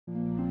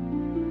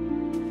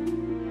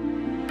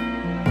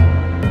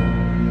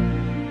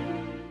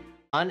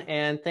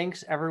And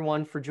thanks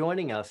everyone for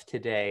joining us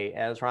today.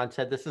 As Ron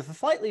said, this is a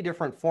slightly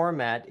different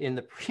format. In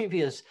the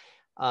previous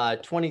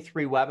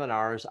 23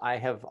 webinars, I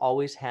have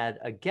always had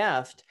a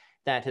guest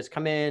that has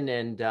come in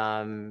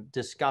and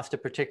discussed a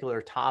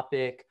particular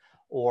topic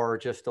or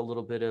just a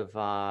little bit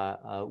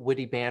of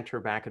witty banter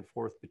back and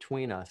forth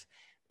between us.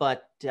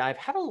 But I've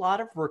had a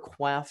lot of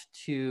requests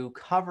to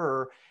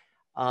cover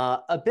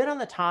a bit on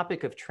the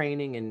topic of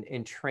training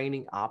and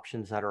training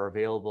options that are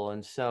available.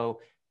 And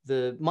so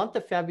the month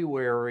of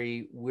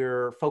February,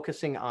 we're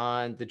focusing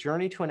on the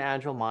journey to an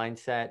agile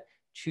mindset,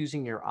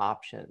 choosing your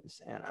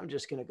options. And I'm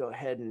just going to go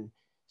ahead and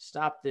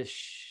stop this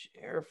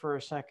share for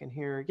a second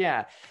here.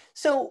 Yeah.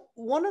 So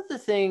one of the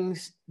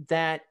things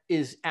that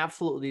is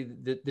absolutely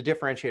the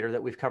differentiator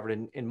that we've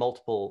covered in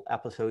multiple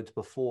episodes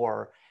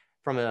before,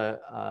 from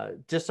a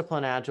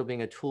discipline agile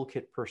being a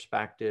toolkit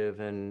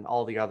perspective and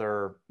all the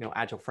other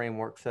agile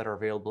frameworks that are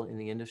available in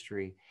the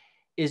industry,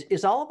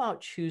 is all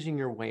about choosing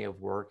your way of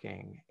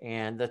working.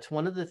 And that's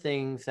one of the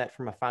things that,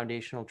 from a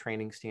foundational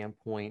training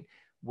standpoint,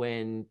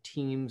 when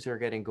teams are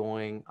getting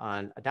going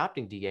on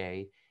adopting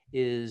DA,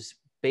 is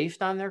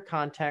based on their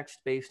context,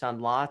 based on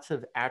lots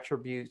of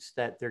attributes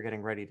that they're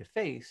getting ready to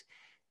face.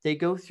 They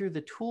go through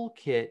the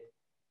toolkit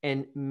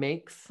and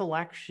make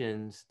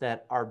selections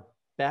that are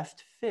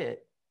best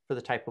fit for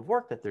the type of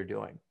work that they're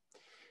doing.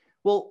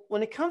 Well,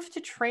 when it comes to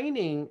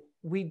training,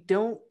 we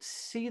don't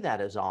see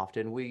that as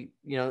often.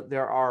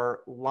 There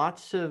are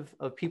lots of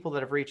people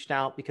that have reached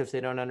out because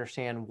they don't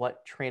understand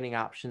what training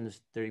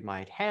options they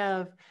might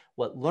have,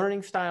 what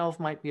learning styles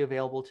might be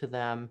available to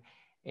them.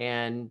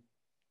 And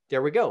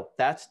there we go.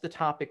 That's the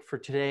topic for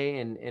today.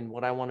 And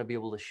what I want to be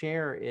able to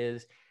share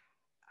is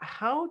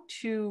how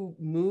to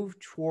move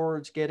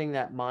towards getting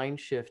that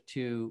mind shift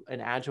to an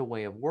agile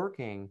way of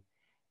working.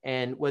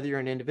 And whether you're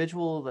an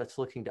individual that's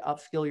looking to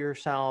upskill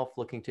yourself,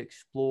 looking to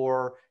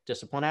explore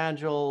discipline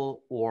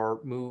agile,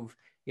 or move,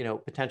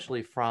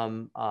 potentially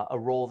from a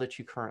role that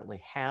you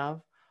currently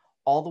have,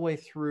 all the way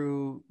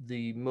through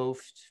the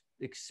most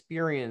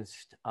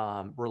experienced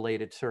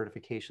related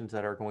certifications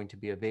that are going to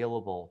be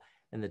available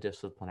in the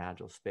discipline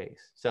agile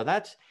space. So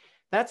that's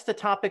the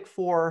topic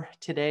for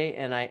today.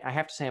 And I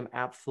have to say, I'm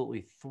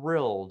absolutely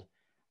thrilled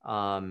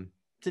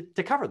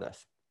to cover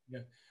this. Yeah.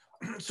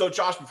 So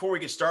Josh, before we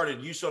get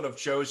started, you sort of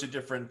chose a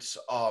different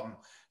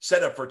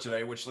setup for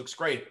today, which looks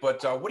great.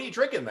 But what are you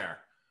drinking there?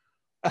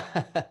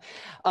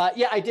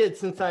 Yeah, I did.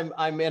 Since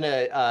I'm in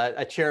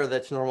a chair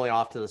that's normally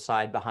off to the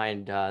side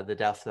behind the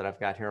desk that I've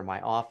got here in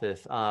my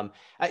office. I've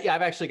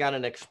actually got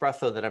an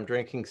espresso that I'm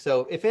drinking.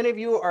 So if any of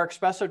you are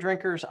espresso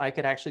drinkers, I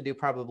could actually do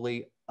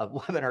probably a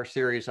webinar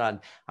series on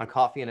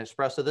coffee and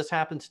espresso. This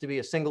happens to be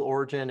a single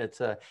origin. It's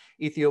a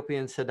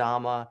Ethiopian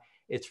Sidama.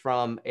 It's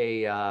from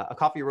a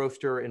coffee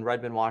roaster in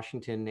Redmond,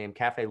 Washington named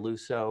Cafe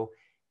Luso.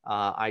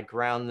 I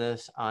ground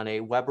this on a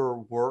Weber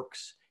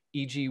Works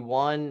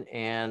EG1,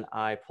 and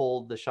I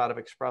pulled the shot of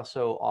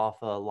espresso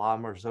off a La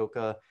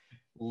Marzocca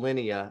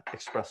Linea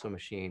espresso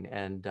machine,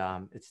 and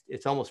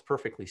it's almost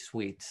perfectly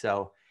sweet.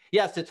 So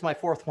yes, it's my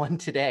fourth one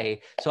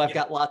today. So I've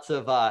got lots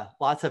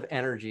of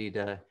energy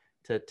to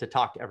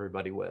talk to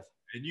everybody with.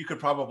 And you could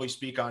probably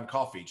speak on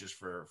coffee just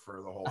for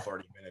the whole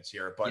 30 minutes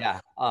here. But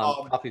yeah,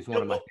 coffee is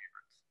one of my favorites.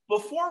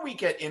 Before we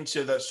get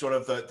into the sort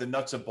of the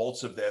nuts and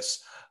bolts of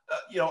this,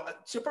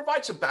 to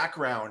provide some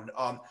background,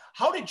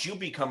 how did you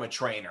become a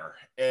trainer?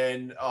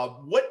 And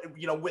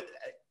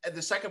and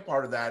the second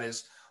part of that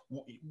is,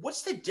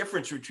 what's the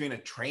difference between a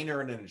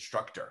trainer and an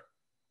instructor?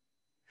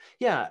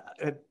 Yeah,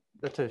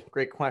 that's a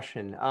great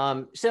question.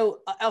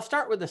 So I'll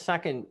start with the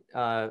second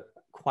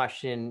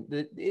question.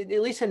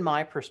 At least in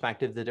my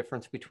perspective, the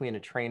difference between a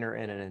trainer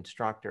and an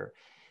instructor.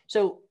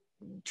 So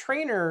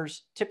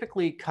trainers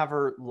typically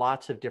cover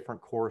lots of different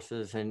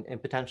courses and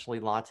potentially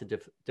lots of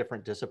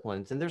different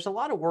disciplines. And there's a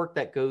lot of work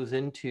that goes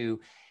into,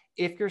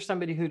 if you're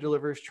somebody who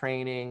delivers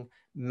training,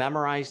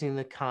 memorizing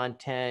the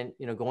content,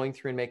 going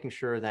through and making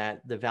sure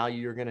that the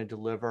value you're going to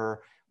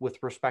deliver with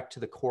respect to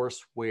the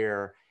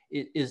courseware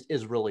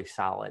is really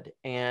solid.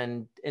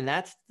 And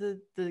that's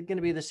going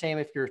to be the same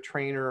if you're a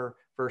trainer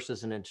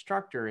versus an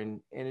instructor. And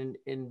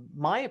in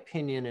my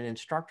opinion, an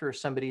instructor is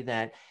somebody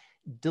that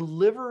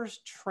delivers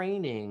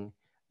training,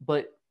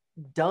 but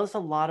does a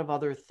lot of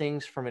other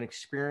things from an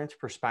experience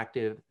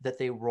perspective that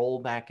they roll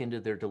back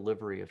into their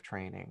delivery of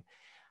training.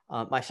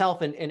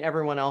 Myself and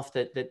everyone else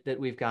that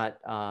we've got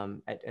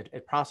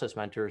at Process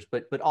Mentors,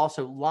 but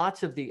also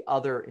lots of the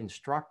other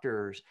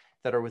instructors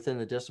that are within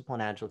the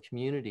Discipline Agile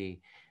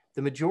community,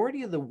 the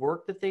majority of the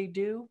work that they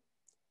do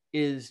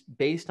is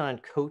based on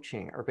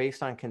coaching or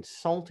based on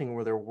consulting,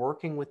 where they're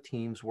working with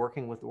teams,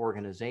 working with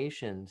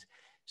organizations.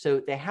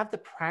 So they have the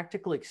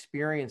practical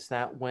experience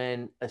that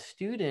when a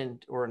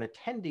student or an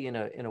attendee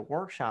in a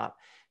workshop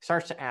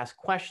starts to ask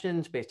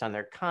questions based on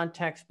their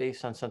context,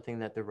 based on something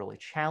that they're really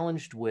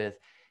challenged with,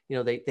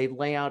 they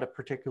lay out a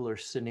particular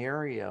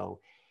scenario.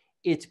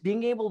 It's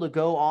being able to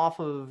go off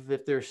of,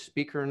 if there's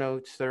speaker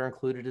notes that are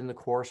included in the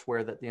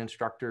courseware that the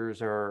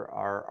instructors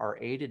are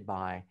aided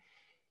by,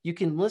 you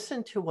can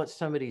listen to what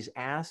somebody's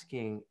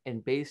asking,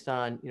 and based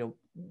on,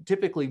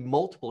 typically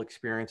multiple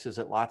experiences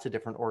at lots of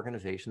different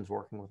organizations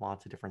working with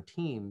lots of different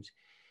teams,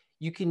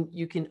 you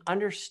can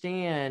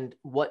understand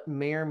what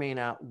may or may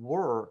not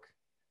work,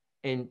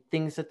 and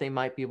things that they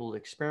might be able to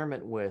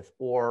experiment with,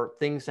 or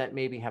things that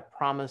maybe have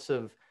promise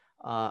of,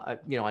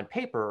 on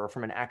paper or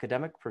from an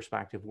academic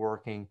perspective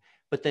working,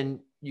 but then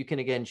you can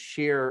again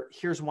share,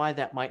 here's why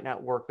that might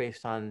not work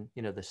based on,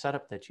 the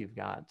setup that you've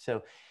got.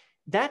 So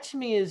that to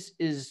me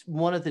is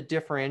one of the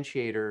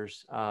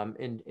differentiators,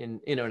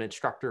 in an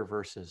instructor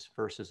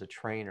versus a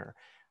trainer.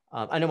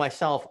 I know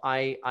myself,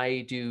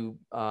 I do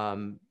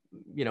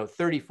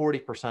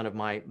 30-40% of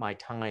my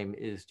time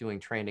is doing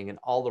training, and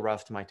all the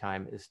rest of my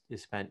time is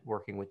spent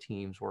working with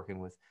teams, working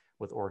with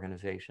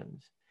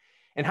organizations.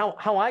 And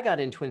how I got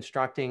into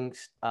instructing,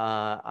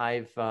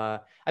 I've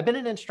been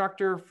an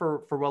instructor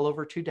for well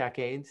over 2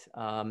 decades.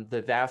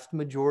 The vast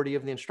majority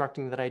of the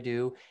instructing that I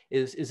do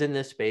is in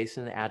this space,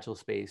 in the Agile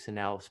space, and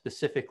now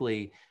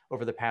specifically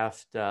over the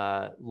past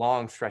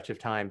long stretch of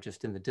time,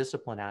 just in the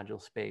discipline Agile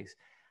space.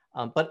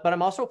 But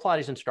I'm also a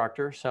Pilates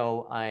instructor,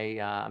 so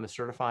I'm a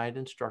certified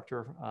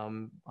instructor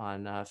on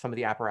some of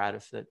the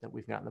apparatus that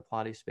we've got in the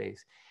Pilates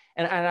space.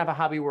 And I have a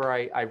hobby where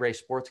I race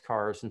sports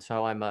cars, and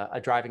so I'm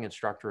a driving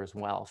instructor as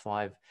well. So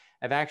I've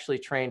actually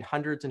trained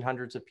hundreds and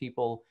hundreds of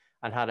people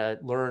on how to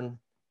learn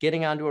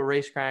getting onto a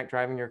racetrack,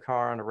 driving your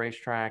car on a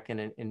racetrack,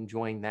 and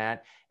enjoying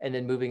that, and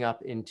then moving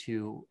up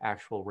into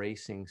actual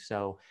racing.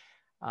 So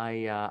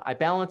I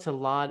balance a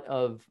lot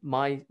of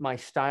my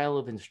style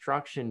of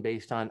instruction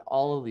based on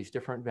all of these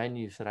different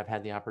venues that I've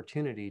had the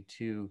opportunity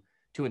to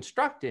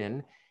instruct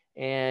in,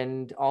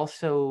 and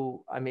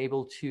also I'm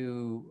able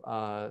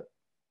to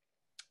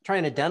try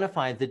and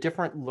identify the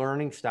different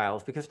learning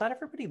styles, because not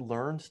everybody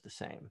learns the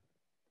same.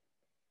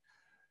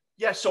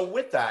 Yeah. So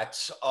with that,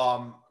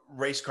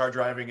 race car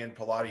driving and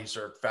Pilates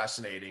are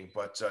fascinating,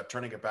 but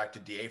turning it back to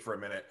DA for a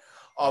minute,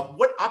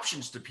 what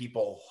options do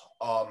people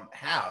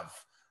have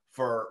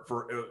for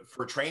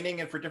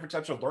training and for different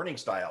types of learning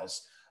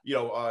styles?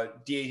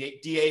 DA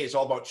is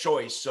all about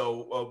choice.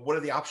 So what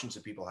are the options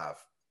that people have?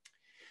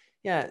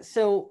 Yeah.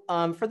 So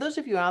for those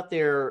of you out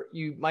there,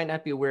 you might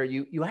not be aware,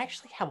 you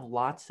actually have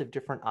lots of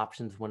different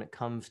options when it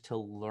comes to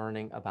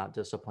learning about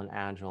Discipline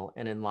Agile,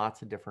 and in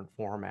lots of different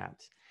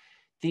formats.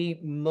 The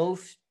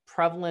most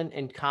prevalent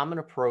and common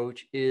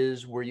approach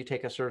is where you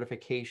take a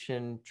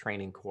certification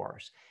training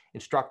course,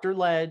 instructor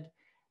led.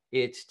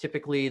 It's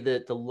typically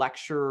the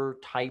lecture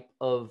type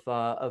of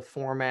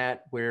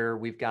format, where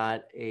we've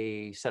got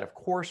a set of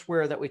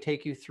courseware that we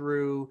take you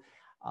through,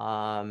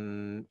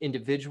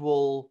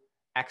 individual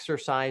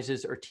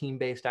exercises or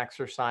team-based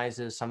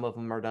exercises. Some of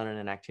them are done in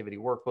an activity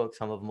workbook.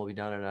 Some of them will be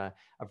done in a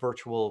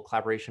virtual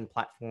collaboration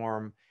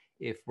platform.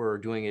 If we're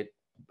doing it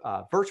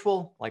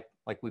virtual, like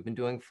we've been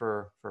doing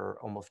for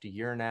almost a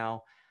year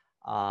now,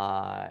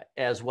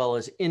 as well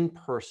as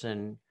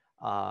in-person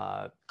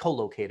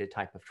co-located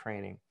type of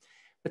training.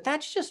 But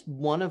that's just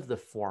one of the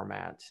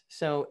formats.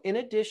 So in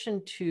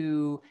addition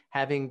to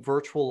having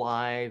virtual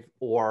live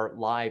or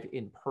live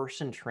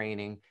in-person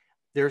training,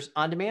 there's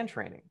on-demand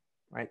training,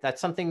 right?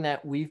 That's something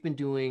that we've been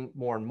doing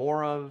more and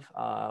more of.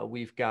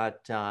 We've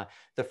got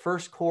the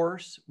first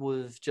course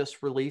was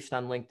just released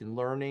on LinkedIn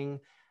Learning,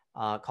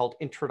 called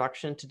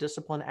Introduction to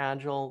Discipline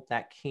Agile.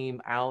 That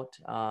came out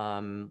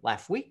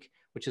last week,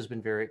 which has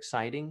been very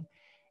exciting.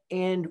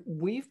 And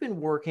we've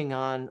been working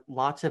on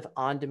lots of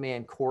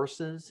on-demand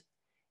courses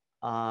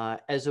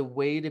as a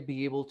way to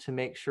be able to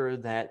make sure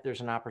that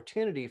there's an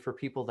opportunity for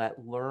people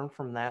that learn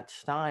from that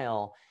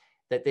style,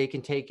 that they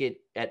can take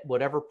it at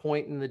whatever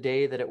point in the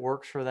day that it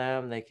works for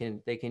them. They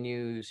can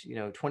use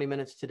 20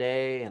 minutes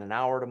today and an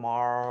hour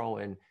tomorrow,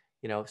 and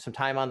some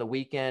time on the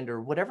weekend,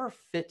 or whatever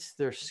fits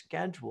their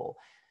schedule.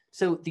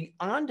 So the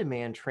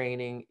on-demand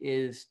training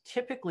is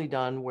typically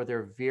done where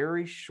they're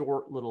very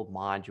short little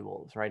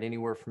modules, right?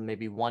 Anywhere from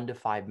maybe 1 to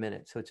 5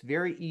 minutes. So it's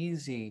very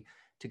easy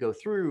to go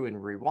through and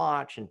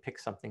rewatch and pick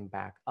something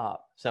back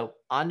up. So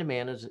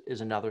on-demand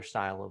is another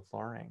style of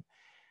learning.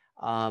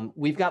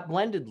 We've got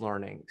blended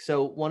learning.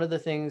 So one of the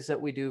things that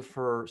we do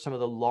for some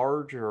of the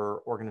larger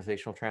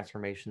organizational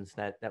transformations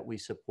that we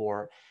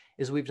support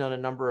is we've done a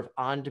number of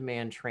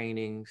on-demand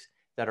trainings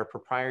that are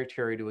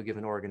proprietary to a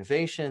given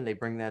organization. They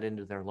bring that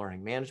into their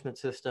learning management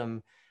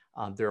system.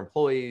 Their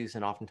employees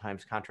and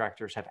oftentimes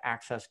contractors have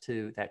access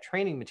to that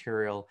training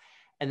material.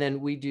 And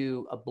then we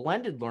do a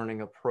blended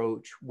learning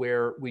approach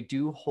where we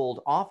do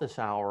hold office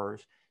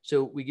hours.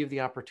 So we give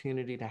the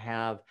opportunity to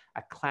have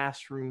a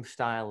classroom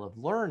style of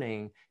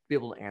learning, to be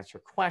able to answer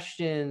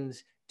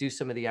questions, do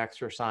some of the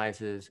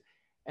exercises,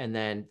 and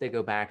then they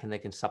go back and they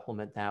can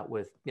supplement that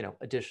with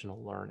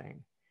additional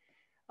learning.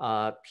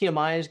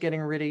 PMI is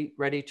getting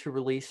ready to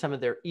release some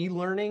of their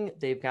e-learning.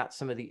 They've got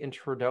some of the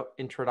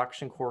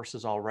introduction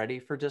courses already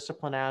for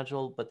Discipline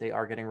Agile, but they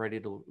are getting ready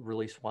to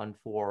release one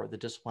for the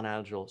Discipline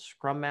Agile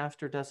Scrum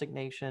Master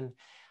designation.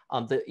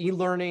 The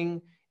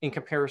e-learning, in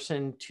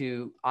comparison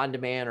to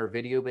on-demand or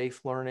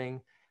video-based learning,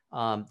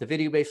 the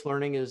video-based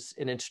learning is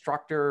an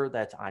instructor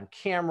that's on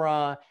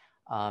camera.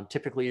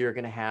 Typically, you're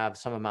going to have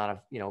some amount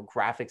of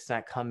graphics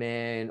that come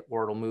in,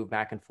 or it'll move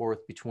back and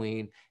forth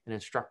between an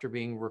instructor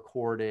being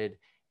recorded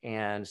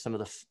and some of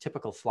the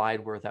typical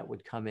slideware that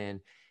would come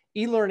in.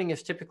 E-learning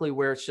is typically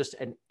where it's just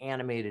an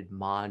animated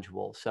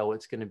module, so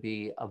it's going to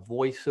be a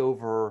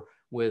voiceover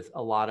with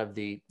a lot of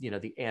the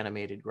the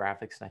animated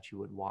graphics that you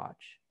would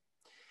watch.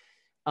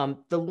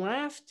 The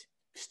last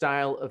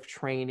style of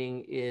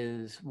training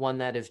is one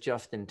that is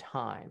just in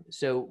time.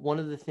 So one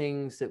of the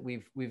things that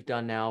we've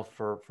done now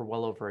for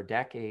well over a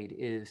decade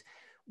is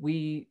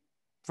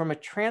from a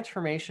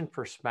transformation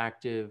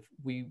perspective,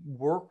 we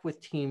work with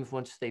teams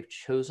once they've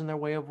chosen their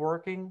way of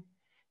working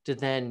to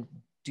then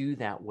do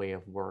that way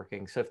of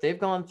working. So if they've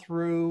gone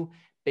through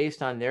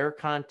based on their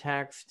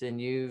context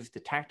and used the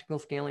tactical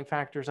scaling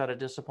factors out of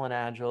Discipline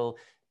Agile,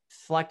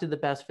 selected the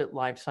best fit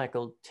life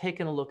cycle,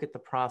 taken a look at the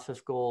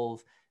process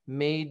goals,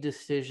 made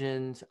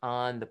decisions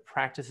on the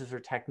practices or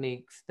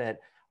techniques that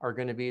are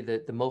going to be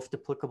the most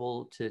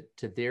applicable to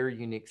their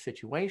unique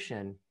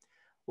situation.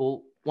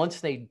 Well, once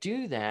they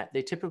do that,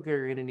 they typically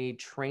are going to need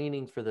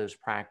training for those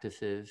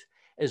practices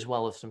as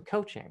well as some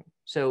coaching.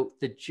 So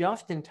the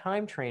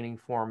just-in-time training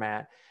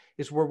format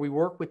is where we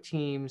work with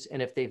teams,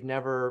 and if they've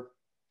never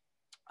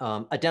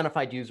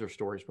identified user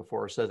stories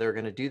before, so they're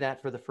going to do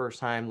that for the first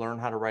time, learn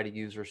how to write a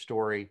user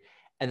story,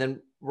 and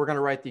then we're going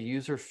to write the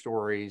user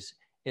stories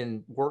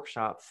in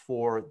workshops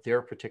for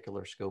their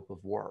particular scope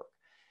of work.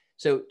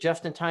 So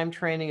just-in-time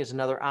training is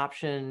another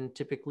option,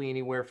 typically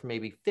anywhere from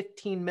maybe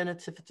 15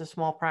 minutes if it's a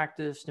small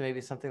practice to maybe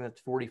something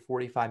that's 40,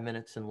 45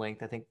 minutes in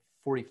length. I think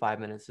 45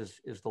 minutes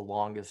is the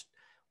longest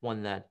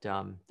one that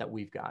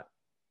we've got.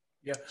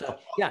 Yeah. So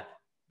yeah,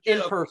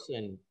 in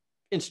person,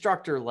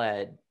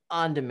 instructor-led,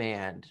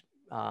 on-demand,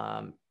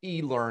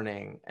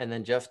 e-learning, and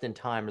then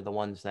just-in-time are the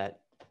ones that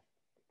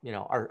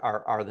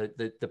are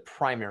the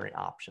primary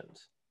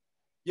options.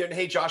 Yeah. And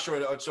hey,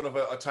 Joshua, sort of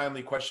a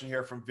timely question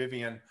here from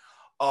Vivian.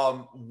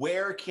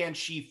 Where can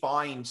she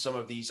find some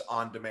of these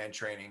on-demand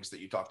trainings that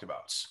you talked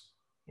about?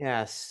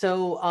 Yeah,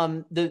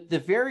 so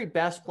the very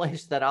best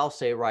place that I'll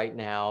say right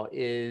now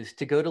is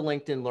to go to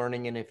LinkedIn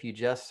Learning, and if you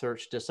just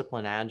search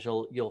Discipline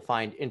Agile, you'll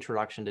find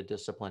Introduction to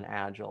Discipline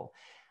Agile.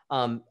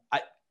 I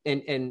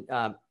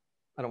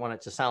don't want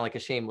it to sound like a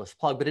shameless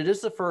plug, but it is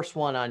the first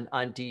one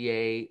on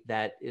DA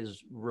that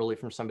is really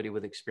from somebody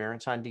with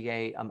experience on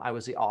DA. I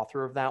was the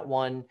author of that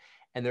one,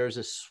 and there's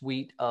a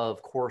suite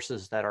of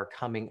courses that are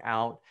coming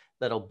out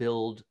that'll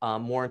build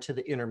more into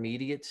the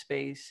intermediate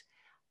space.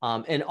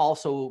 And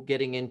also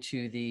getting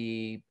into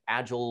the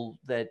Agile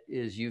that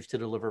is used to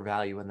deliver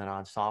value in the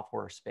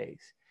non-software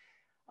space.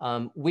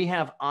 We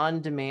have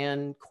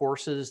on-demand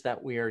courses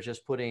that we are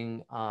just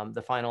putting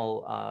the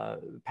final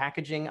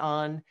packaging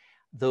on.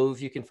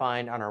 Those you can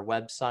find on our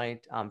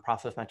website,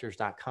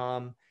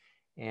 processmentors.com.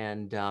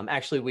 And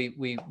actually,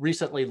 we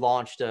recently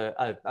launched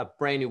a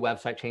brand new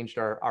website, changed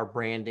our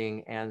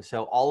branding. And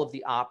so all of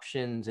the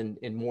options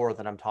and more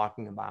that I'm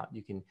talking about,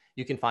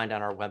 you can find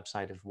on our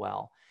website as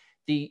well.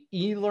 The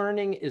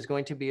e-learning is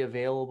going to be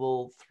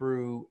available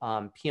through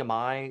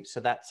PMI. So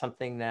that's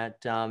something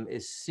that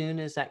as soon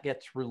as that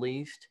gets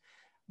released,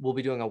 we'll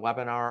be doing a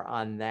webinar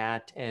on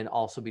that, and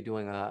also be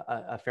doing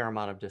a fair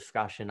amount of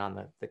discussion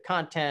on the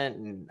content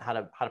and how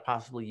to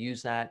possibly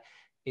use that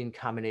in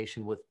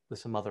combination with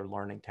some other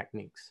learning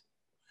techniques.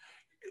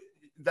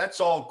 That's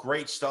all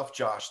great stuff,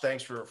 Josh.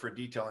 Thanks for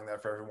detailing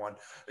that for everyone.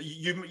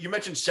 You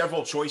mentioned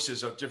several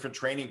choices of different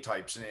training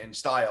types and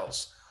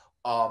styles.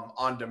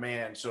 On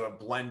demand, sort of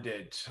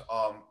blended,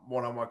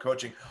 one-on-one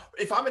coaching.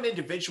 If I'm an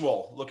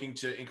individual looking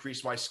to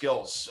increase my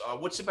skills,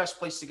 what's the best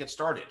place to get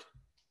started?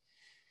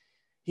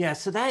 Yeah,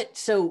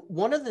 so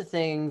one of the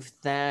things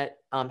that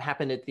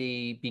happened at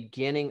the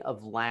beginning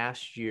of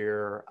last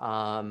year,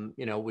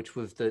 which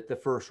was the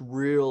first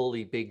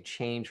really big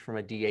change from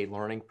a DA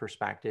learning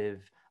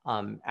perspective,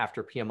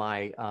 after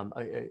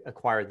PMI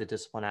acquired the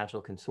Discipline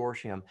Agile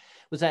Consortium,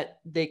 was that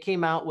they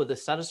came out with a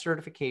set of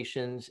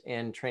certifications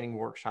and training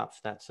workshops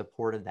that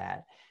supported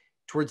that.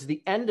 Towards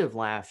the end of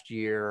last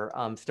year,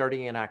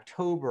 starting in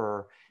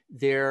October,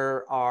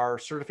 there are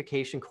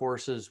certification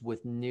courses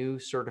with new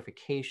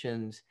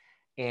certifications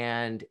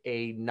and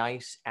a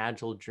nice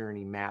Agile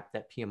journey map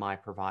that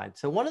PMI provides.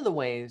 So one of the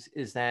ways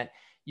is that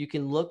you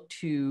can look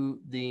to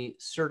the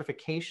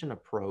certification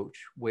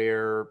approach,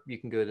 where you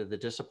can go to the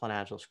Discipline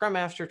Agile Scrum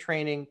Master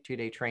training,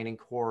 2-day training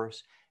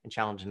course, and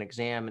challenge an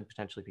exam and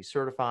potentially be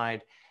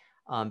certified.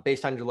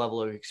 Based on your level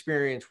of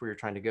experience where you're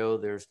trying to go,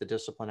 there's the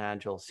Discipline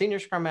Agile Senior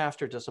Scrum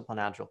Master, Discipline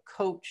Agile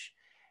Coach,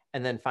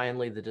 and then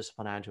finally the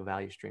Discipline Agile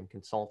Value Stream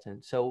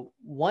Consultant. So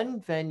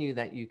one venue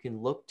that you can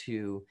look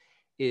to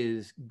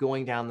is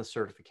going down the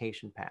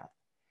certification path.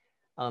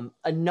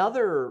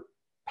 Another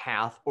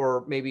path,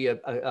 or maybe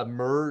a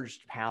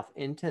merged path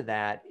into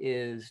that,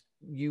 is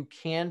you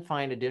can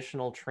find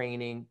additional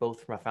training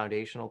both from a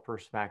foundational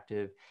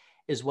perspective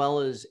as well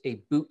as a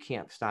boot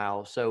camp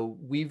style. So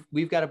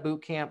we've got a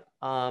boot camp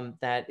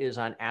that is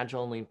on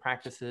Agile and lean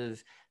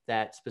practices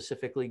that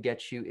specifically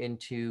gets you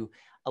into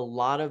a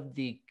lot of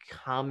the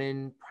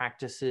common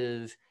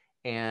practices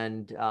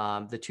and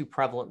the two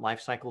prevalent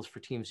life cycles for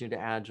teams new to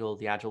Agile,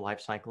 the Agile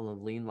life cycle and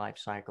the Lean life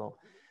cycle.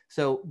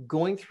 So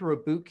going through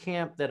a boot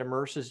camp that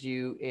immerses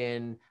you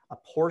in a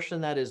portion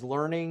that is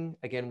learning,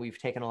 again, we've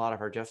taken a lot of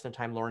our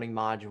just-in-time learning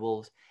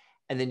modules,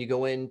 and then you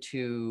go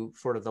into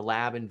sort of the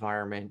lab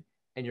environment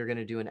and you're going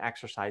to do an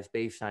exercise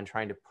based on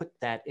trying to put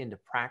that into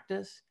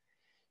practice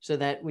so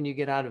that when you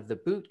get out of the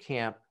boot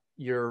camp,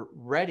 you're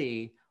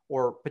ready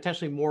or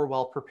potentially more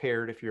well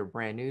prepared if you're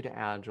brand new to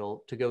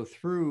Agile to go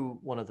through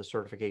one of the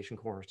certification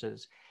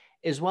courses,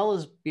 as well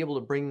as be able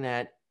to bring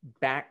that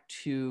back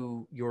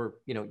to your,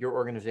 your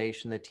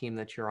organization, the team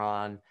that you're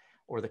on,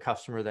 or the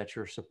customer that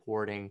you're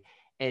supporting,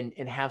 and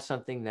have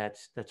something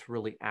that's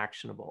really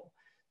actionable.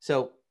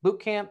 So boot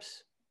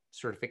camps,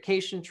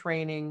 certification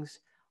trainings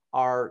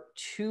are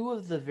two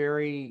of the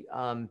very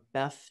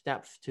best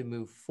steps to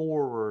move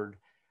forward,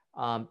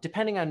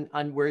 depending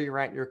on where you're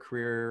at in your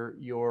career,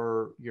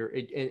 your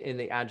in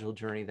the Agile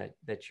journey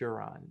that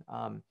you're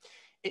on.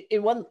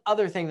 And one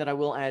other thing that I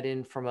will add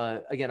in from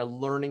a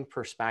learning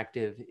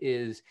perspective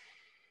is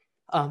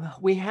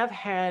we have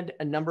had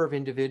a number of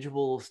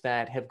individuals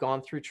that have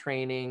gone through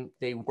training.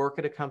 They work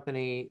at a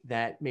company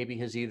that maybe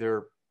has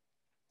either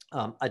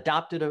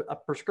adopted a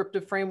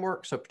prescriptive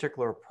framework, so a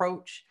particular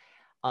approach,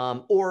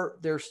 or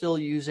they're still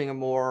using a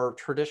more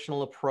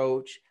traditional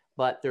approach,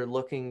 but they're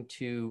looking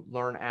to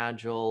learn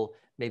Agile,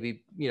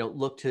 maybe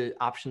look to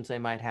options they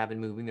might have in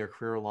moving their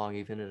career along,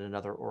 even at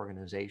another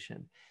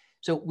organization.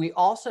 So we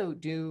also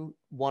do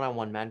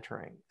one-on-one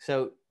mentoring.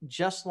 So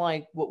just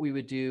like what we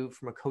would do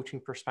from a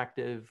coaching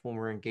perspective when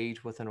we're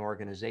engaged with an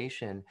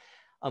organization,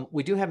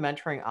 we do have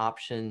mentoring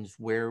options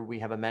where we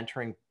have a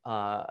mentoring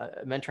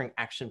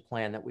action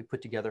plan that we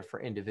put together for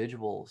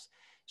individuals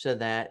so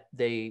that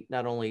they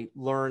not only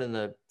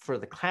learn for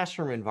the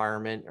classroom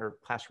environment,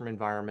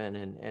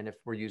 and if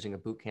we're using a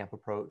boot camp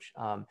approach,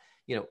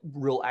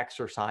 real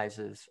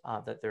exercises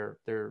that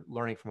they're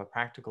learning from a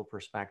practical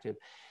perspective,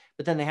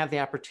 but then they have the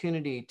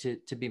opportunity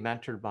to be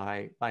mentored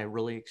by a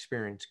really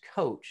experienced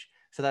coach.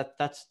 So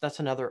that's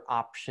another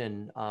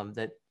option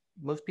that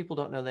most people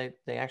don't know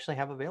they actually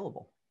have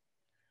available.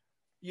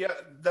 Yeah,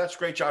 that's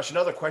great, Josh.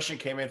 Another question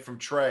came in from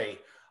Trey.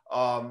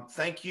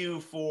 Thank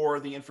you for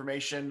the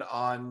information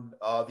on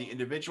the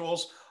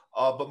individuals,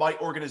 but my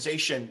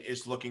organization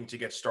is looking to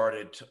get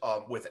started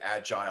with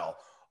Agile.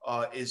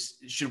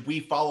 Should we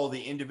follow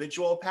the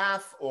individual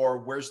path, or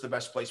where's the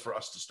best place for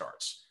us to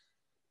start?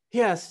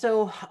 Yeah,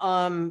 so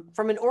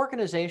from an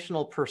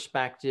organizational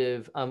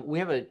perspective, we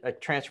have a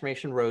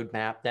transformation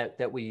roadmap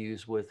that we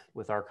use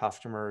with our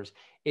customers.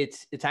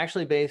 It's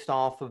actually based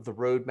off of the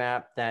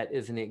roadmap that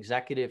is in the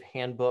Executive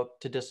Handbook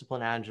to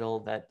Discipline Agile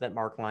that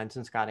Mark Lyons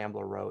and Scott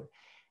Ambler wrote.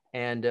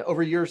 And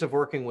over years of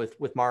working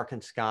with Mark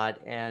and Scott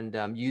and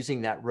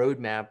using that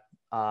roadmap,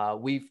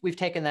 we've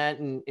taken that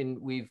and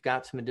we've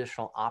got some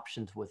additional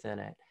options within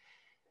it.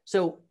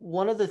 So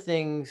one of the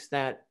things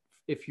that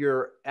if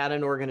you're at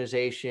an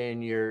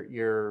organization,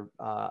 you're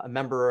a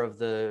member of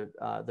the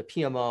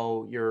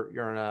PMO,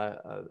 you're in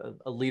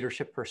a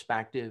leadership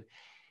perspective,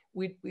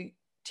 we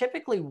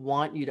typically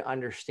want you to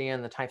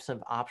understand the types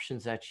of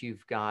options that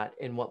you've got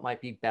and what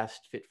might be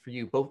best fit for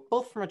you,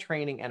 both from a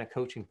training and a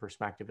coaching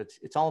perspective.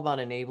 It's all about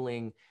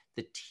enabling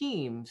the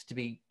teams to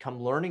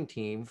become learning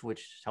teams,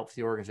 which helps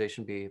the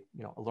organization be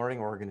a learning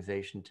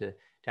organization to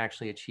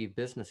actually achieve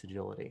business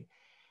agility.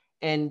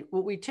 And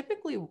what we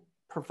typically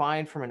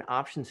provide from an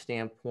option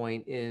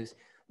standpoint is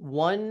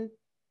one,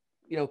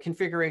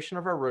 configuration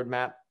of our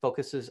roadmap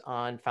focuses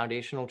on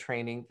foundational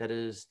training that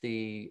is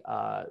the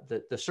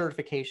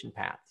certification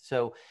path.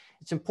 So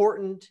it's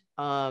important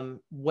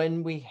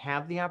when we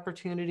have the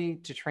opportunity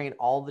to train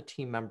all the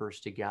team members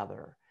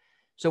together.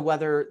 So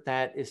whether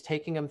that is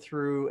taking them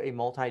through a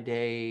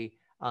multi-day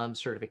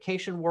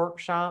certification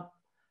workshop,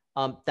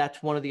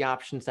 that's one of the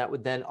options that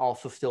would then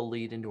also still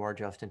lead into our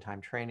just-in-time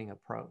training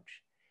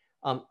approach.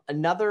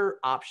 Another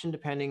option,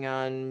 depending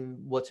on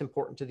what's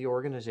important to the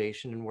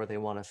organization and where they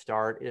want to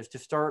start, is to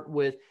start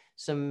with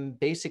some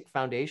basic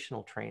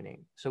foundational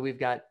training. So we've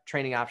got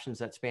training options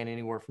that span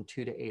anywhere from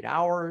 2 to 8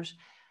 hours.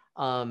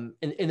 And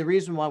the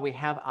reason why we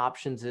have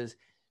options is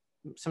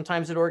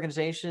sometimes at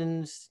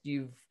organizations,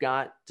 you've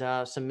got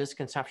some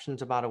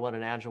misconceptions about what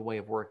an Agile way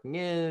of working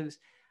is.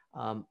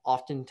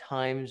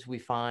 Oftentimes we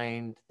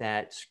find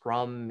that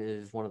Scrum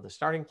is one of the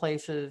starting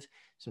places.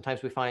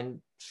 Sometimes we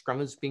find Scrum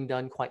is being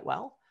done quite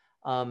well.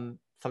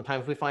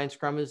 Sometimes we find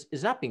Scrum is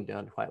not being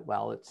done quite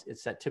well.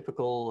 It's that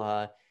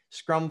typical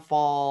Scrum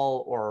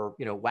fall or,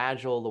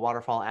 Agile, the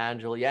waterfall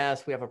Agile.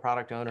 Yes, we have a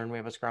product owner and we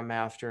have a Scrum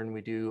master and we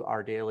do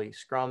our daily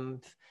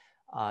Scrums,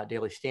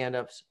 daily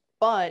stand-ups,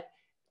 but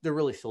they're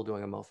really still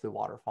doing a mostly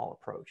waterfall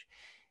approach.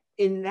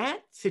 In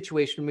that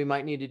situation, we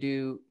might need to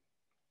do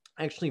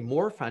actually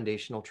more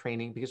foundational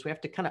training because we have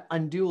to kind of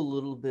undo a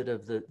little bit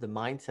of the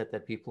mindset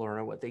that people are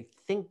in, what they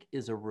think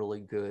is a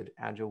really good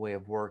Agile way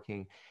of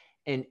working,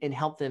 and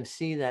help them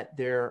see that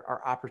there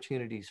are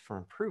opportunities for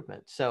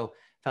improvement. So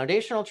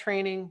foundational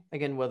training,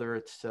 again, whether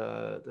it's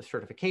the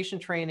certification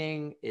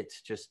training,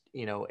 it's just,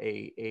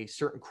 a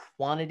certain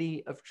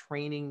quantity of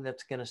training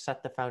that's going to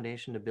set the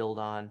foundation to build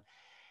on.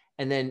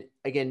 And then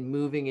again,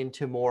 moving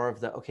into more of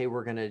the, okay,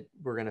 we're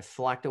gonna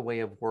select a way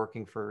of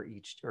working for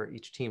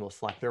each team will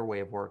select their way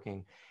of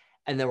working,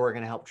 and then we're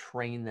gonna help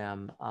train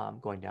them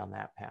going down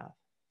that path.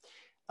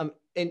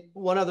 And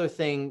one other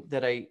thing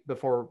that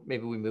before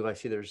maybe we move, I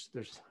see there's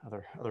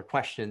other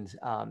questions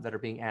that are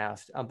being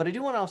asked, but I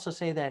do want to also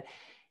say that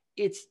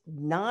it's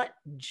not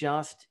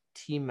just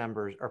team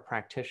members or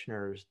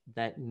practitioners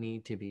that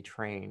need to be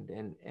trained.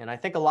 And I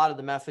think a lot of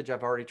the message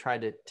I've already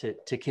tried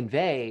to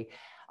convey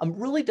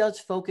really does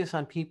focus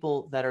on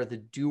people that are the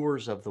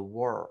doers of the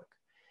work.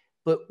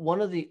 But one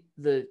of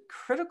the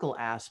critical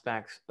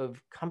aspects of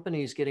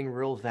companies getting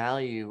real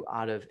value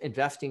out of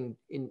investing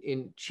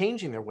in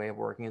changing their way of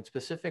working, and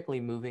specifically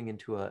moving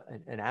into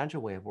an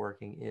agile way of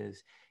working,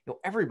 is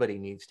everybody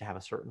needs to have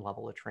a certain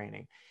level of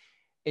training.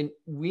 And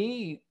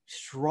we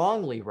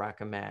strongly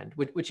recommend,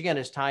 which again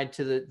is tied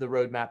to the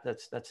roadmap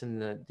that's in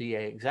the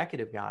DA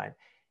executive guide,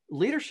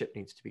 leadership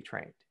needs to be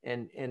trained.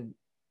 And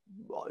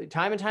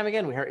time and time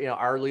again, we hear,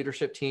 our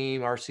leadership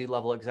team, our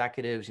C-level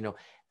executives,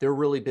 they're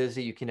really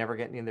busy. You can never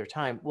get any of their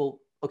time. Well,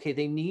 okay,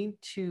 they need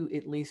to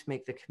at least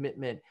make the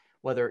commitment,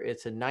 whether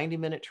it's a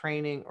 90-minute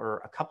training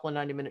or a couple of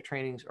 90-minute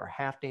trainings or a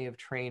half day of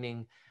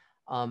training,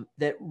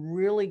 that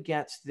really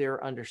gets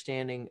their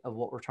understanding of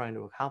what we're trying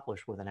to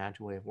accomplish with an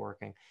agile way of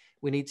working.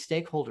 We need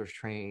stakeholders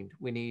trained.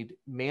 We need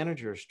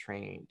managers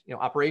trained,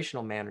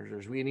 operational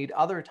managers. We need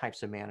other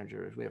types of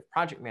managers. We have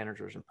project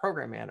managers and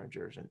program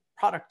managers and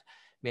product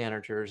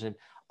managers and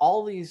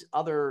all these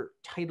other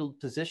titled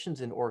positions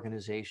in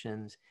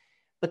organizations.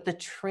 But the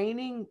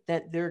training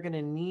that they're going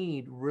to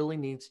need really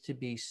needs to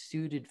be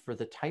suited for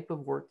the type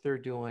of work they're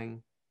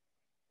doing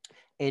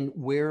and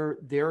where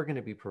they're going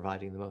to be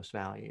providing the most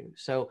value.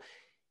 So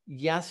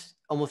yes,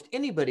 almost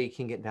anybody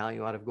can get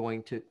value out of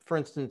going to, for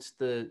instance,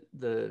 the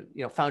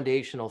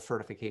foundational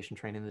certification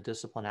training, the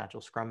Discipline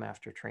Agile Scrum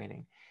Master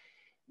training.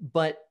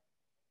 But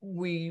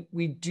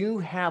we do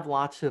have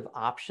lots of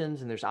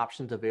options, and there's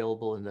options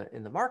available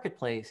in the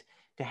marketplace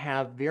to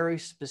have very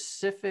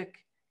specific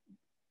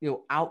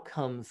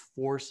outcomes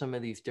for some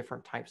of these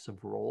different types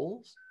of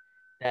roles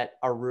that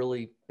are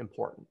really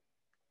important,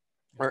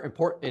 or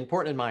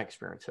important in my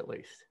experience, at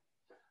least.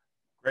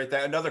 Great.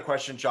 Another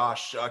question,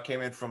 Josh,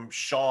 came in from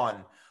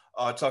Sean,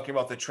 talking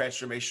about the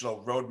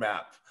transformational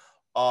roadmap.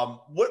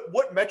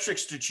 What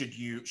metrics should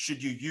you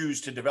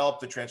use to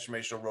develop the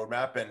transformational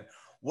roadmap, and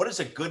what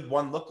does a good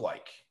one look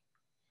like?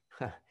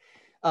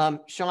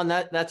 Sean,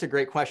 that's a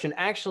great question.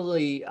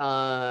 Actually,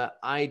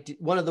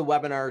 one of the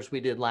webinars we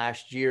did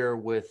last year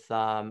with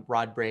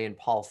Rod Bray and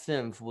Paul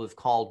Sims was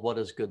called "What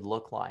Does Good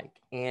Look Like?"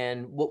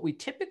 And what we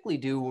typically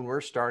do when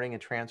we're starting a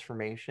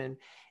transformation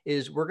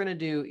is we're going to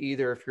do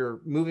either, if you're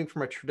moving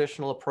from a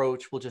traditional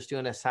approach, we'll just do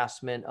an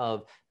assessment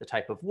of the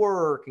type of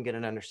work and get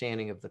an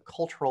understanding of the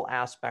cultural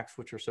aspects,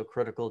 which are so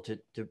critical to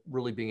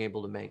really being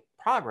able to make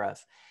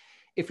progress.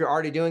 If you're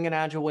already doing an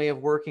agile way of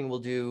working, we'll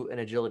do an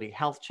agility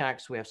health check.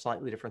 So we have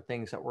slightly different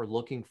things that we're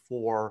looking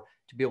for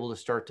to be able to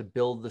start to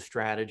build the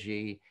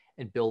strategy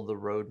and build the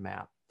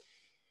roadmap.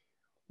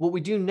 What we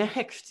do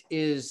next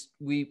is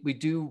we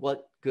do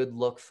what good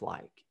looks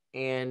like.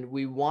 And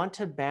we want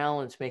to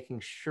balance making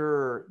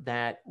sure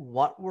that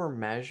what we're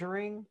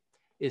measuring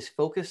is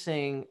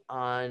focusing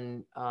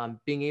on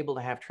being able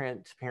to have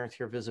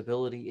transparency or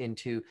visibility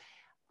into,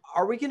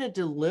 are we going to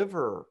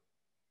deliver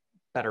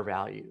better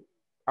value?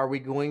 Are we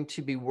going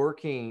to be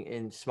working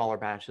in smaller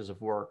batches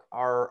of work?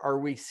 Are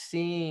we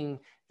seeing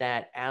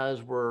that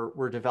as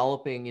we're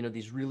developing,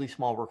 these really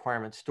small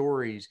requirement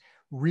stories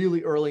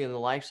really early in the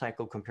life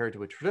cycle compared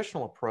to a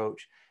traditional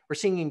approach? We're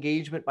seeing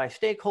engagement by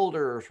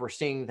stakeholders. We're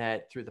seeing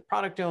that through the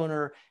product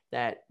owner,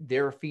 that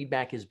their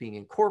feedback is being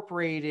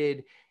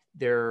incorporated.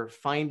 They're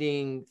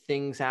finding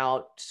things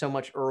out so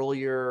much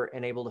earlier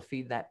and able to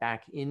feed that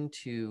back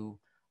into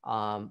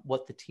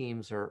what the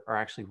teams are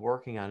actually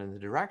working on in the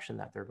direction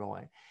that they're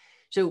going.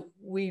 So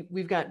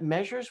we've got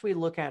measures we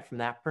look at from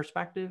that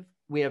perspective.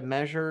 We have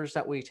measures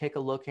that we take a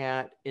look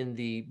at in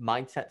the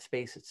mindset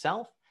space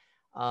itself.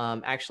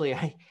 Actually,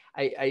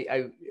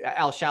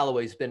 Al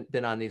Shalloway's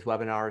been on these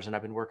webinars, and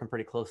I've been working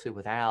pretty closely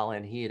with Al,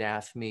 and he had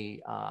asked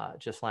me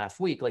just last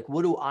week, like,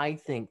 what do I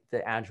think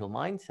the agile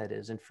mindset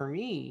is? And for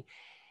me,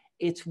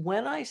 it's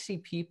when I see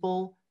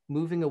people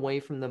moving away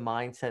from the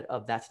mindset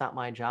of that's not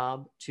my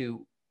job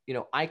to,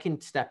 I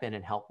can step in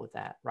and help with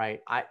that,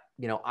 right?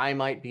 I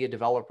might be a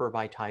developer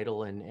by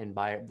title and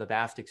by the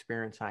vast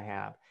experience I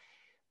have.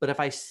 But if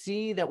I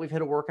see that we've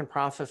hit a work in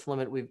process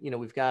limit,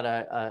 we've got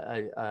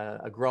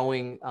a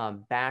growing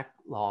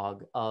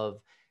backlog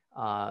of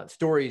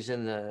stories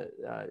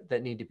that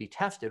need to be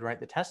tested, right?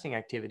 The testing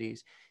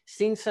activities,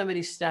 seeing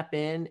somebody step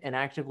in and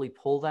actively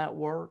pull that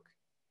work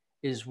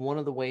is one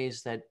of the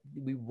ways that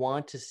we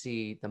want to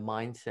see the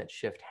mindset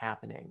shift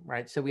happening,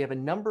 right? So we have a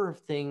number of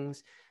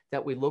things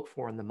that we look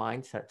for in the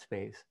mindset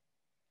space.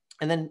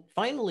 And then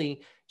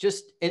finally,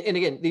 just, and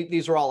again,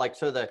 these are all like,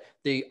 so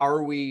the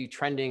are we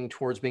trending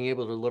towards being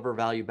able to deliver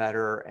value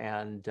better,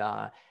 and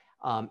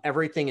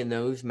everything in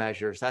those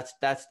measures,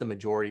 that's the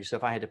majority. So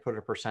if I had to put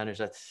a percentage,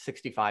 that's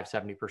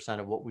 65-70%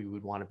 of what we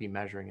would want to be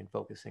measuring and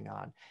focusing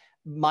on.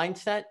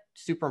 Mindset,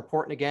 super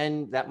important.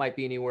 Again, that might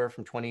be anywhere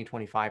from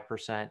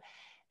 20-25%.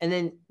 And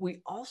then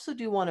we also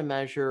do want to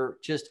measure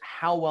just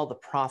how well the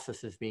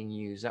process is being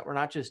used, that we're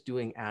not just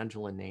doing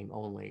Agile in name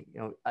only.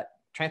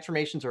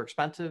 Transformations are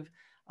expensive.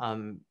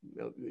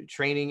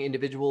 Training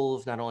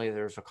individuals, not only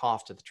there's a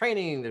cost of the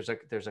training, there's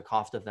a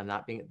cost of them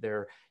not being at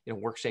their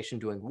workstation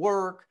doing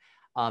work.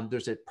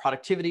 There's a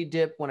productivity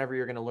dip whenever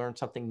you're going to learn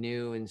something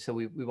new, and so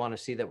we want to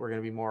see that we're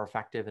going to be more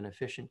effective and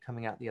efficient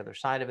coming out the other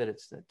side of it.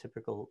 It's the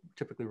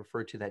typically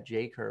referred to that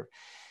J curve.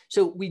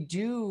 So we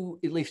do,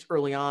 at least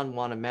early on,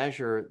 want to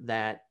measure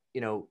that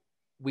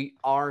we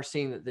are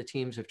seeing that the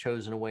teams have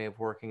chosen a way of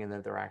working and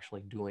that they're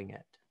actually doing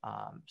it.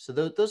 So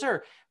those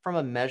are from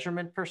a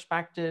measurement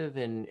perspective,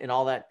 and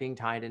all that being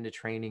tied into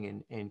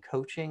training and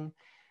coaching.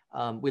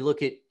 We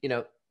look at,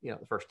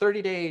 the first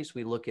 30 days,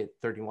 we look at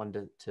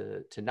 31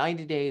 to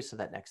 90 days. So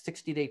that next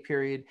 60-day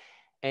period.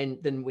 And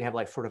then we have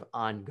like sort of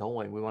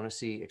ongoing, we want to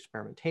see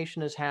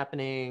experimentation is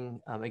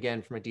happening.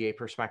 Again, from a DA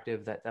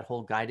perspective, that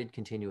whole guided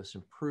continuous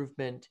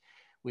improvement.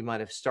 We might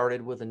have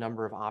started with a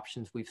number of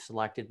options we've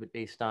selected, but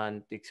based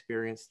on the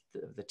experience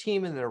of the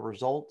team and their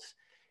results,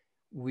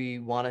 we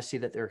want to see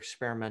that they're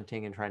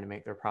experimenting and trying to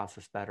make their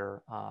process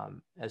better,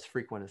 as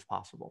frequent as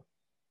possible.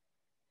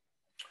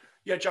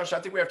 Yeah, Josh, I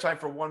think we have time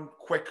for one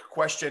quick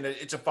question.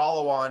 It's a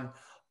follow-on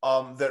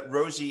that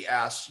Rosie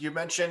asked. You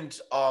mentioned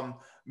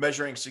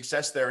measuring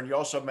success there, and you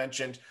also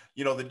mentioned,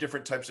 the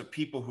different types of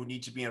people who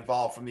need to be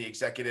involved, from the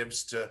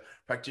executives to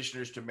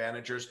practitioners to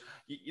managers.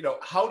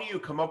 How do you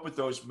come up with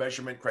those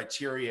measurement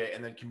criteria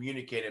and then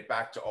communicate it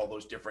back to all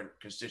those different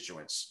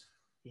constituents?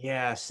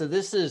 Yeah, so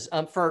this is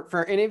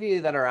for any of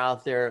you that are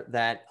out there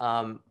that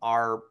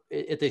are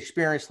at the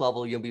experience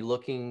level, you'll be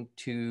looking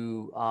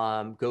to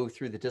go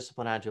through the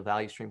Discipline Agile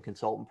Value Stream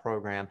Consultant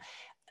Program.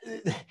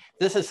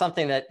 This is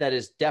something that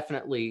is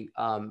definitely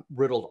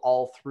riddled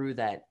all through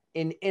that.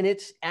 And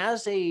it's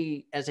as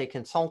a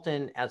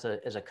consultant, as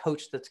a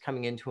coach that's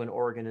coming into an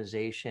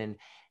organization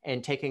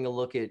and taking a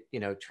look at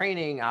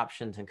training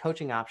options and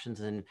coaching options,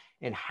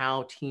 and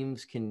how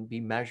teams can be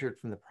measured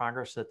from the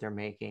progress that they're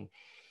making.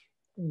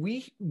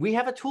 We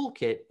have a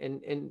toolkit,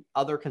 and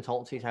other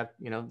consultancies have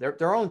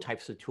their own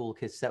types of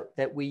toolkits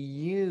that we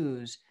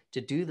use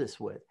to do this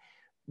with.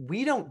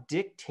 We don't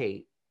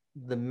dictate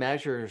the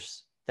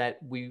measures that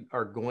we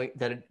are going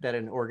that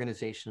an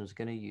organization is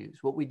going to use.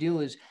 What we do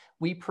is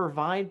we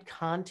provide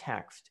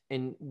context,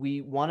 and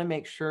we want to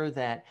make sure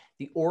that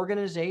the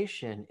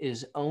organization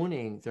is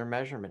owning their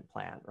measurement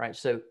plan, right?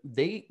 So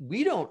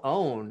we don't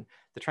own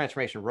the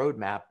transformation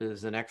roadmap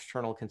as an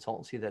external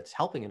consultancy that's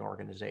helping an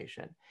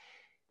organization.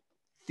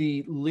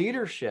 The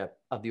leadership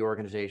of the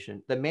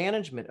organization, the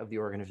management of the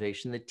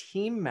organization, the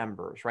team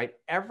members, right?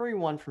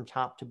 Everyone from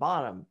top to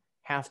bottom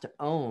has to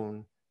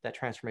own that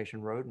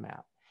transformation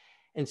roadmap.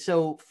 And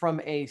so from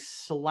a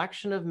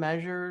selection of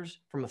measures,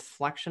 from a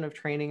selection of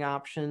training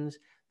options,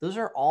 those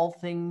are all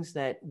things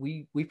that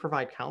we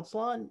provide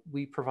counsel on.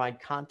 We provide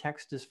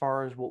context as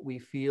far as what we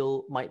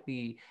feel might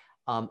be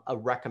a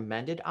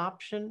recommended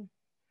option,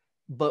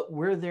 but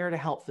we're there to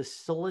help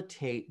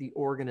facilitate the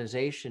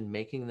organization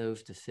making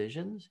those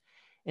decisions.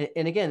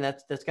 And again,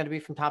 that's got to be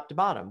from top to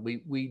bottom.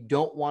 We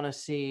don't want to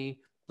see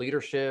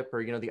leadership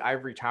or the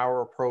ivory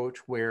tower approach,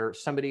 where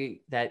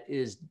somebody that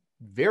is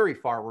very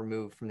far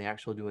removed from the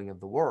actual doing of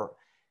the work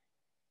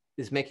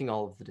is making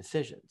all of the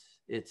decisions.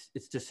 It's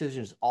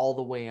decisions all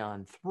the way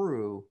on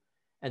through,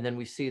 and then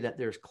we see that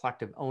there's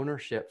collective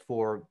ownership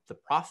for the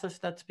process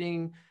that's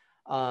being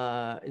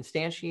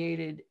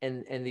instantiated,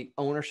 and the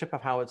ownership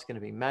of how it's going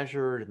to be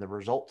measured, and the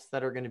results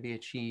that are going to be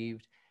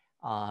achieved.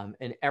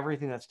 And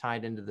everything that's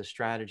tied into the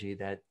strategy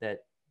that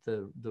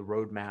the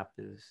roadmap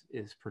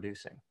is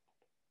producing.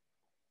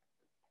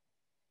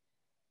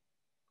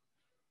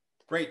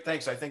 Great,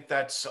 thanks. I think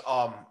that's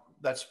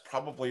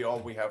probably all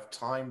we have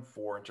time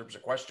for in terms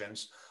of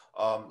questions.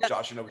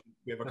 Josh,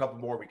 we have a couple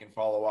more we can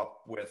follow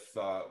up with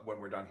when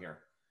we're done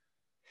here.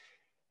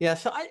 Yeah,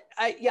 so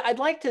I'd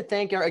like to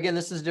thank, again,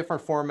 this is a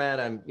different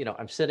format.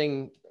 I'm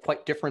sitting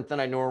quite different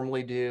than I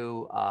normally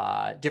do.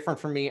 Different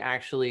for me,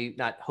 actually,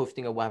 not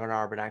hosting a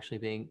webinar, but actually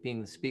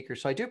being the speaker.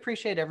 So I do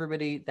appreciate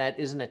everybody that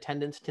is in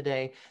attendance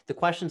today. The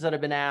questions that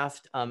have been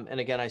asked, and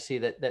again, I see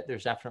that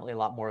there's definitely a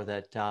lot more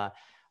that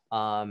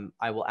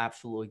I will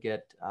absolutely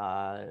get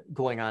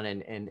going on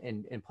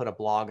and put a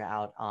blog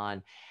out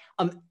on.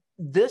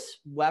 This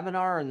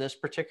webinar and this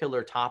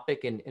particular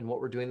topic and what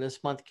we're doing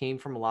this month came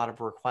from a lot of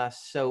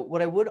requests. So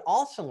what I would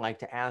also like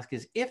to ask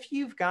is, if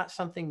you've got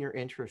something you're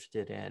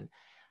interested in,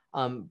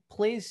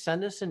 please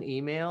send us an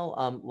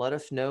email. Let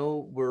us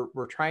know.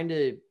 We're trying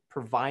to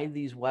provide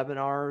these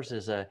webinars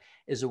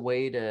as a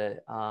way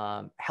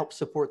to help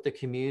support the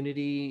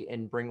community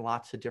and bring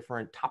lots of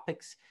different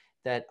topics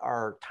that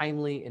are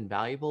timely and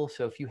valuable.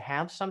 So if you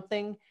have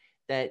something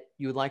that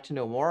you would like to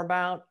know more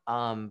about,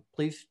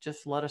 please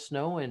just let us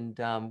know, and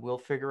we'll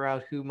figure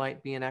out who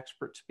might be an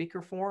expert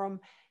speaker for them,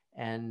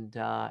 and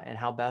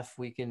how best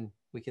we can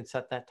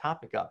set that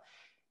topic up.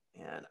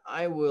 And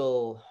I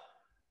will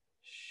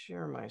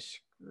share my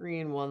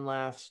screen one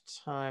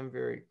last time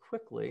very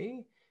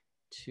quickly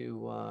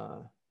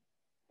to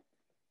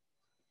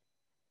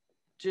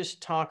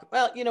just talk.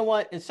 Well, you know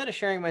what? Instead of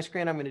sharing my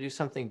screen, I'm going to do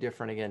something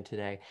different again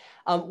today.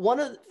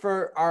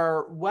 For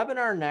our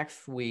webinar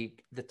next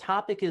week, the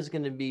topic is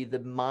going to be the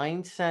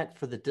mindset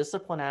for the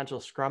Discipline Agile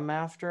Scrum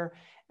Master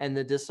and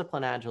the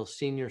Discipline Agile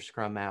Senior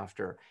Scrum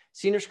Master.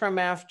 Senior Scrum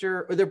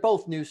Master, they're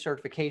both new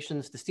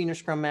certifications. The Senior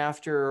Scrum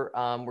Master,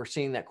 we're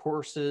seeing that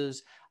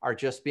courses are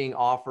just being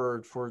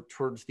offered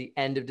towards the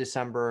end of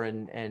December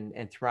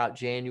and throughout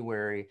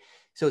January.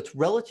 So it's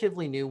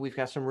relatively new. We've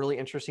got some really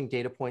interesting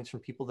data points from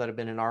people that have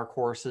been in our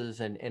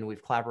courses, and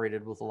we've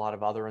collaborated with a lot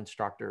of other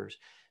instructors.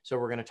 So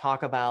we're going to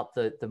talk about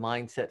the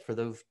mindset for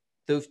those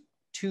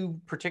two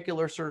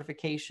particular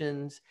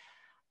certifications.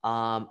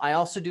 I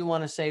also do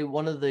want to say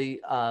one of the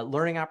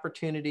learning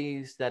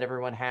opportunities that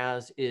everyone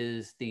has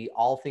is the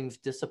All Things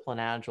Discipline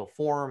Agile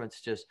forum. It's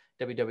just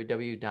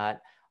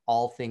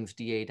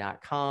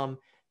www.allthingsda.com.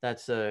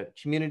 That's a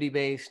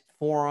community-based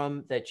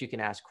forum that you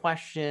can ask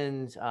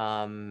questions,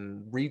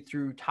 read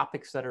through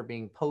topics that are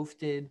being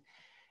posted.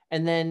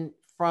 And then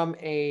from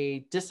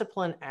a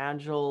Discipline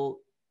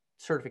Agile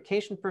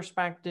certification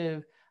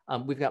perspective,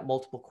 we've got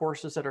multiple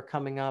courses that are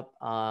coming up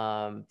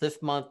this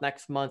month,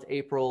 next month,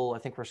 April. I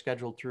think we're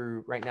scheduled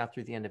right now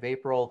through the end of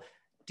April.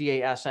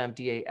 DASM,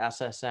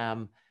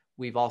 DASSM.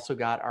 We've also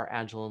got our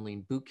Agile and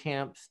Lean boot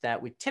camps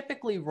that we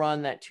typically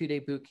run that 2-day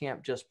boot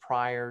camp just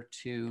prior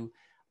to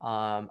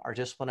our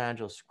Discipline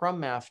Agile Scrum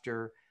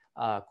Master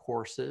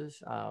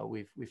courses.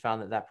 We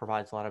found that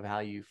provides a lot of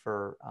value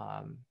for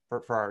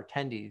our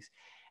attendees.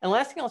 And the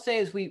last thing I'll say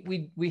is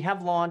we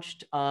have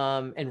launched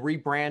and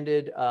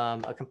rebranded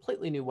a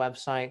completely new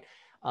website.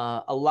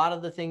 A lot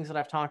of the things that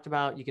I've talked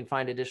about, you can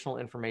find additional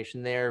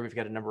information there. We've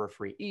got a number of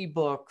free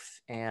ebooks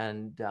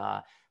and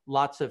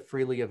lots of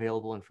freely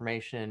available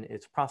information.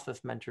 It's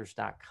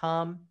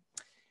processmentors.com.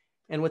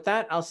 And with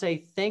that, I'll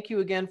say thank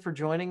you again for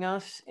joining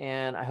us,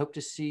 and I hope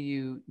to see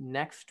you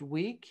next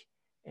week.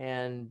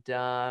 And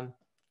I'll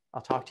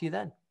talk to you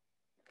then.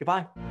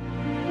 Goodbye.